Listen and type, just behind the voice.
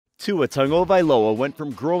Tua Tagovailoa went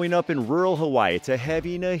from growing up in rural Hawaii to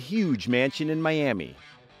having a huge mansion in Miami.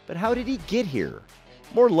 But how did he get here?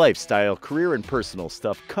 More lifestyle, career, and personal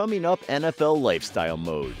stuff coming up NFL Lifestyle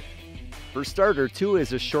Mode. For starter, Tua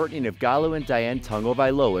is a shortening of Galo and Diane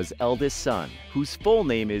Tagovailoa's eldest son, whose full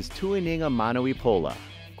name is Tuininga Manuipola.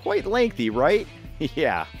 Quite lengthy, right?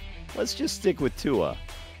 Yeah, let's just stick with Tua.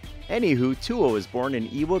 Anywho, Tua was born in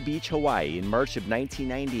Iwa Beach, Hawaii in March of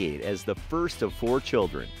 1998 as the first of 4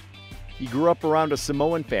 children. He grew up around a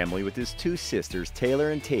Samoan family with his 2 sisters,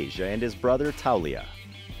 Taylor and Tasia, and his brother, Taulia.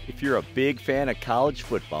 If you're a big fan of college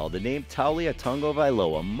football, the name Taulia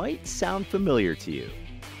Tagovailoa might sound familiar to you.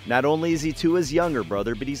 Not only is he Tua's younger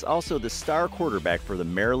brother, but he's also the star quarterback for the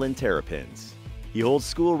Maryland Terrapins. He holds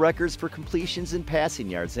school records for completions and passing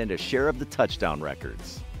yards and a share of the touchdown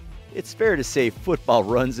records. It's fair to say football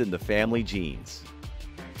runs in the family genes.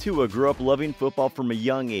 Tua grew up loving football from a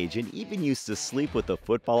young age and even used to sleep with a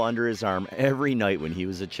football under his arm every night when he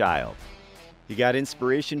was a child. He got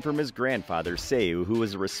inspiration from his grandfather, Seu, who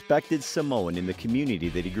was a respected Samoan in the community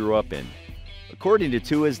that he grew up in. According to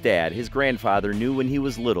Tua's dad, his grandfather knew when he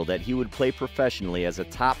was little that he would play professionally as a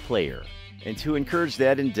top player. And to encourage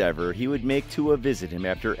that endeavor, he would make Tua visit him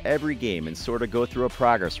after every game and sort of go through a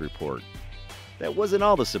progress report. That wasn't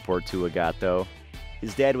all the support Tua got, though.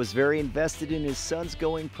 His dad was very invested in his sons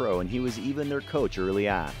going pro, and he was even their coach early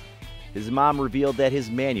on. His mom revealed that his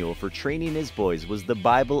manual for training his boys was the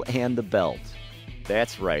Bible and the belt.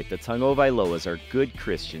 That's right, the Tagovailoas are good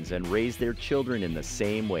Christians and raise their children in the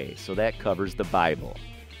same way, so that covers the Bible.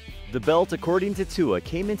 The belt, according to Tua,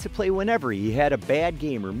 came into play whenever he had a bad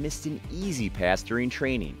game or missed an easy pass during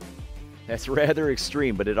training. That's rather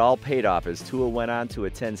extreme, but it all paid off as Tua went on to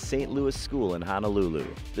attend St. Louis School in Honolulu,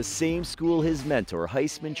 the same school his mentor,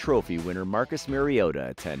 Heisman Trophy winner Marcus Mariota,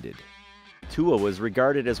 attended. Tua was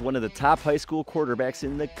regarded as one of the top high school quarterbacks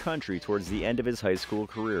in the country towards the end of his high school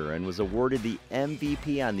career and was awarded the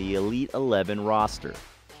MVP on the Elite 11 roster.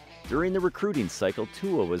 During the recruiting cycle,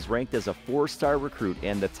 Tua was ranked as a 4-star recruit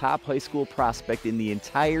and the top high school prospect in the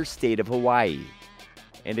entire state of Hawaii.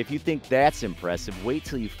 And if you think that's impressive, wait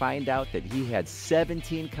till you find out that he had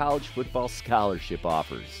 17 college football scholarship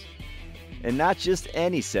offers. And not just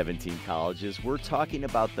any 17 colleges, we're talking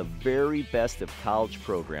about the very best of college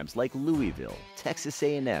programs like Louisville, Texas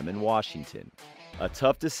A&M, and Washington. A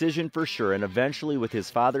tough decision for sure, and eventually with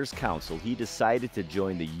his father's counsel, he decided to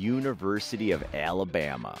join the University of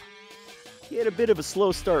Alabama. He had a bit of a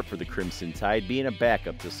slow start for the Crimson Tide, being a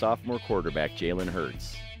backup to sophomore quarterback Jalen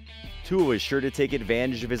Hurts. Tua was sure to take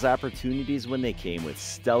advantage of his opportunities when they came with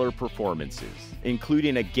stellar performances,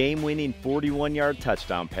 including a game-winning 41-yard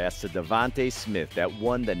touchdown pass to Devontae Smith that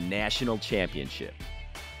won the national championship.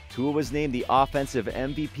 Tua was named the offensive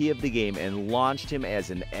MVP of the game and launched him as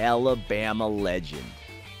an Alabama legend.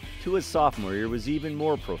 Tua's sophomore year was even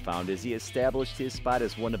more profound as he established his spot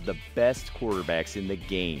as one of the best quarterbacks in the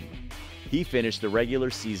game. He finished the regular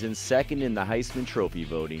season second in the Heisman Trophy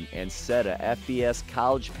voting and set a FBS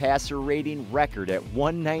college passer rating record at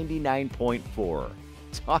 199.4.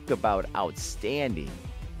 Talk about outstanding.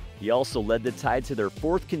 He also led the Tide to their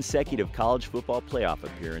 4th consecutive college football playoff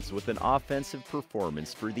appearance with an offensive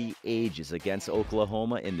performance for the ages against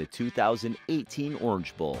Oklahoma in the 2018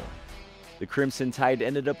 Orange Bowl. The Crimson Tide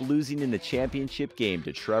ended up losing in the championship game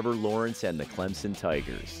to Trevor Lawrence and the Clemson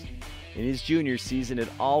Tigers. In his junior season, it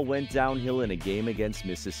all went downhill in a game against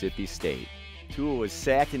Mississippi State. Tua was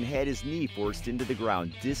sacked and had his knee forced into the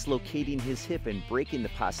ground, dislocating his hip and breaking the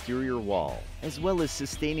posterior wall, as well as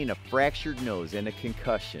sustaining a fractured nose and a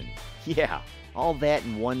concussion. Yeah, all that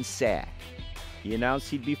in one sack. He announced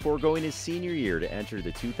he'd be foregoing his senior year to enter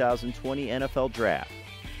the 2020 NFL Draft.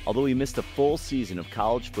 Although he missed a full season of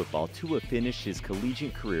college football, Tua finished his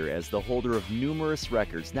collegiate career as the holder of numerous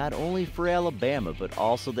records not only for Alabama but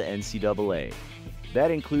also the NCAA. That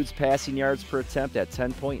includes passing yards per attempt at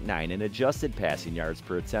 10.9 and adjusted passing yards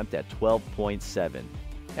per attempt at 12.7.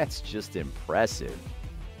 That's just impressive.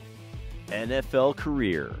 NFL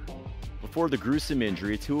career. Before the gruesome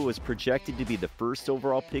injury, Tua was projected to be the 1st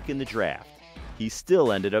overall pick in the draft. He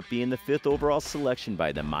still ended up being the 5th overall selection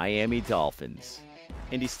by the Miami Dolphins.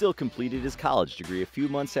 And he still completed his college degree a few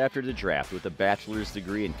months after the draft with a bachelor's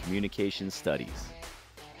degree in communication studies.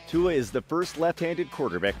 Tua is the first left-handed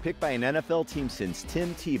quarterback picked by an NFL team since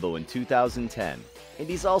Tim Tebow in 2010, and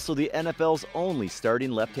he's also the NFL's only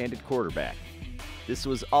starting left-handed quarterback. This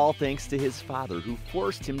was all thanks to his father, who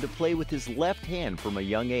forced him to play with his left hand from a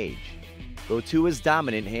young age. Though Tua's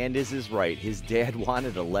dominant hand is his right, his dad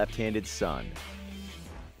wanted a left-handed son.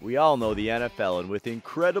 We all know the NFL, and with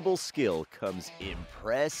incredible skill comes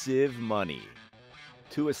impressive money.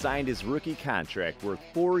 Tua signed his rookie contract worth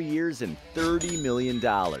 4 years and $30 million.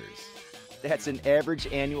 That's an average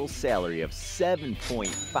annual salary of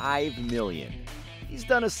 $7.5 million. He's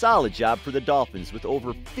done a solid job for the Dolphins with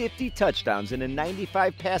over 50 touchdowns and a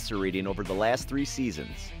 95 passer rating over the last 3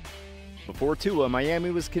 seasons. Before Tua,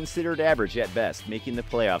 Miami was considered average at best, making the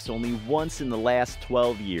playoffs only once in the last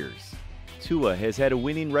 12 years. Tua has had a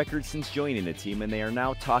winning record since joining the team, and they are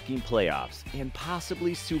now talking playoffs and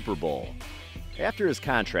possibly Super Bowl. After his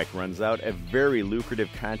contract runs out, a very lucrative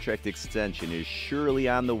contract extension is surely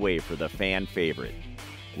on the way for the fan favorite.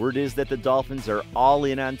 Word is that the Dolphins are all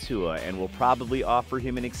in on Tua and will probably offer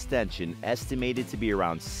him an extension estimated to be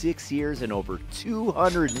around 6 years and over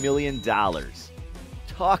 $200 million.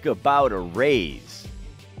 Talk about a raise.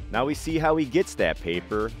 Now we see how he gets that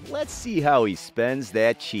paper. Let's see how he spends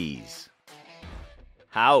that cheese.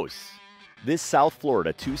 House. This South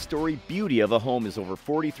Florida 2-story beauty of a home is over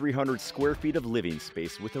 4,300 square feet of living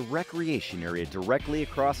space with a recreation area directly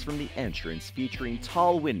across from the entrance featuring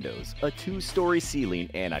tall windows, a 2-story ceiling,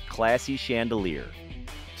 and a classy chandelier.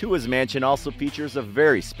 Tua's mansion also features a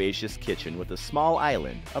very spacious kitchen with a small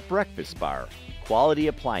island, a breakfast bar, quality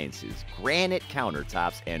appliances, granite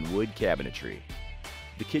countertops, and wood cabinetry.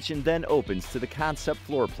 The kitchen then opens to the concept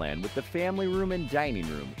floor plan with the family room and dining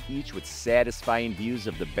room, each with satisfying views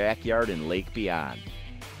of the backyard and lake beyond.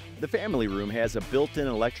 The family room has a built-in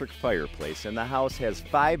electric fireplace, and the house has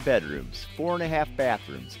 5 bedrooms, 4.5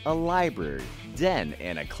 bathrooms, a library, den,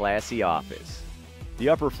 and a classy office. The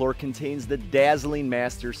upper floor contains the dazzling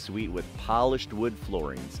master suite with polished wood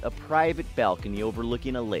floorings, a private balcony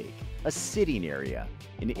overlooking a lake, a sitting area,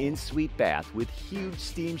 an in-suite bath with huge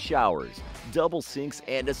steam showers, double sinks,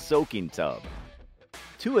 and a soaking tub.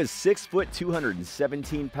 Tua's 6-foot,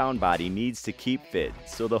 217-pound body needs to keep fit,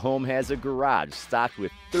 so the home has a garage stocked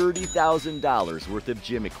with $30,000 worth of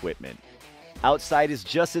gym equipment. Outside is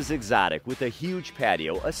just as exotic with a huge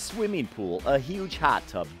patio, a swimming pool, a huge hot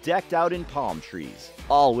tub decked out in palm trees,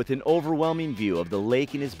 all with an overwhelming view of the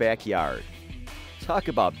lake in his backyard. Talk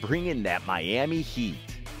about bringing that Miami heat.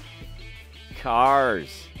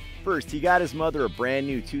 Cars. First, he got his mother a brand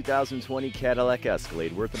new 2020 Cadillac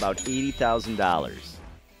Escalade worth about $80,000.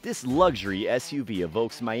 This luxury SUV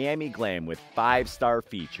evokes Miami glam with 5-star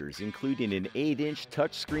features, including an 8-inch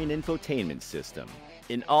touchscreen infotainment system,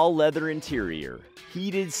 an all-leather interior,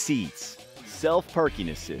 heated seats, self-parking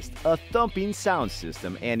assist, a thumping sound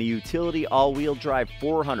system, and a utility all-wheel drive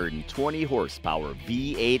 420 horsepower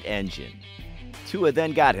V8 engine. Tua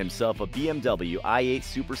then got himself a BMW i8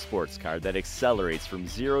 Super Sports car that accelerates from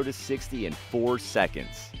 0 to 60 in 4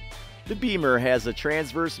 seconds. The Beamer has a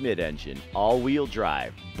transverse mid-engine, all-wheel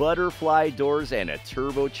drive, butterfly doors, and a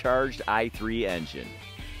turbocharged i3 engine.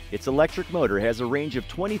 Its electric motor has a range of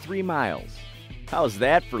 23 miles. How's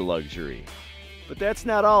that for luxury? But that's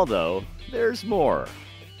not all though, there's more.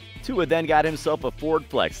 Tua then got himself a Ford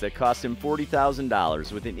Flex that cost him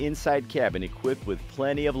 $40,000 with an inside cabin equipped with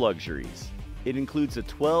plenty of luxuries. It includes a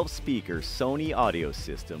 12-speaker Sony audio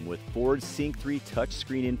system with Ford Sync 3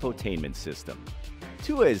 touchscreen infotainment system.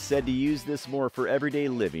 Tua is said to use this more for everyday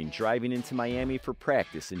living, driving into Miami for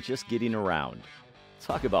practice and just getting around.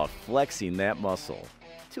 Talk about flexing that muscle.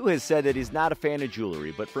 Tua has said that he's not a fan of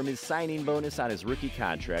jewelry, but from his signing bonus on his rookie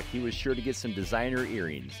contract, he was sure to get some designer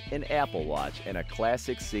earrings, an Apple Watch, and a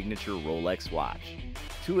classic signature Rolex watch.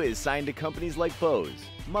 Tua is signed to companies like Bose,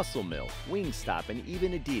 Muscle Mill, Wingstop, and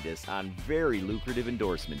even Adidas on very lucrative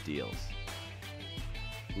endorsement deals.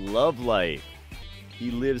 Love life.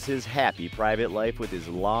 He lives his happy private life with his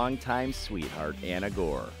longtime sweetheart, Anna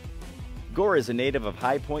Gore. Gore is a native of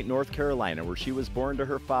High Point, North Carolina, where she was born to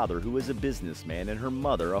her father, who was a businessman, and her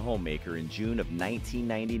mother, a homemaker, in June of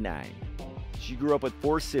 1999. She grew up with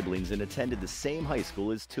 4 siblings and attended the same high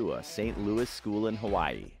school as Tua, St. Louis School in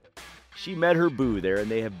Hawaii. She met her boo there, and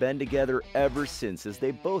they have been together ever since, as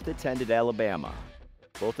they both attended Alabama.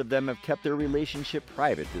 Both of them have kept their relationship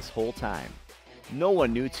private this whole time. No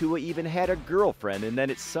one knew Tua even had a girlfriend, and then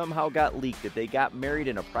it somehow got leaked that they got married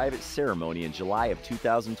in a private ceremony in July of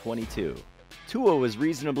 2022. Tua was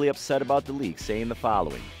reasonably upset about the leak, saying the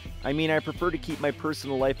following: "I mean, I prefer to keep my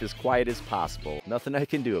personal life as quiet as possible. Nothing I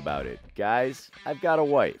can do about it. Guys, I've got a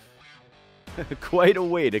wife." Quite a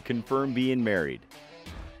way to confirm being married.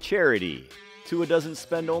 Charity. Tua doesn't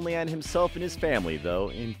spend only on himself and his family, though.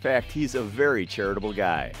 In fact, he's a very charitable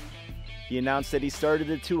guy. He announced that he started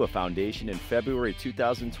the Tua Foundation in February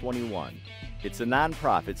 2021. It's a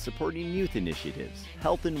nonprofit supporting youth initiatives,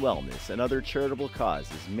 health and wellness, and other charitable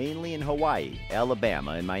causes, mainly in Hawaii,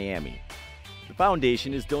 Alabama, and Miami. The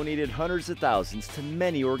foundation has donated hundreds of thousands to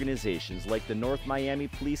many organizations like the North Miami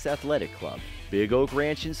Police Athletic Club, Big Oak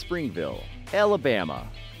Ranch in Springville, Alabama,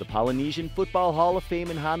 the Polynesian Football Hall of Fame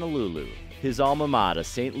in Honolulu, his alma mater,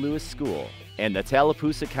 St. Louis School, and the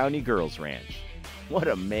Tallapoosa County Girls Ranch. What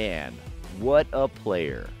a man. What a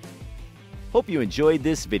player. Hope you enjoyed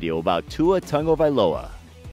this video about Tua Tagovailoa.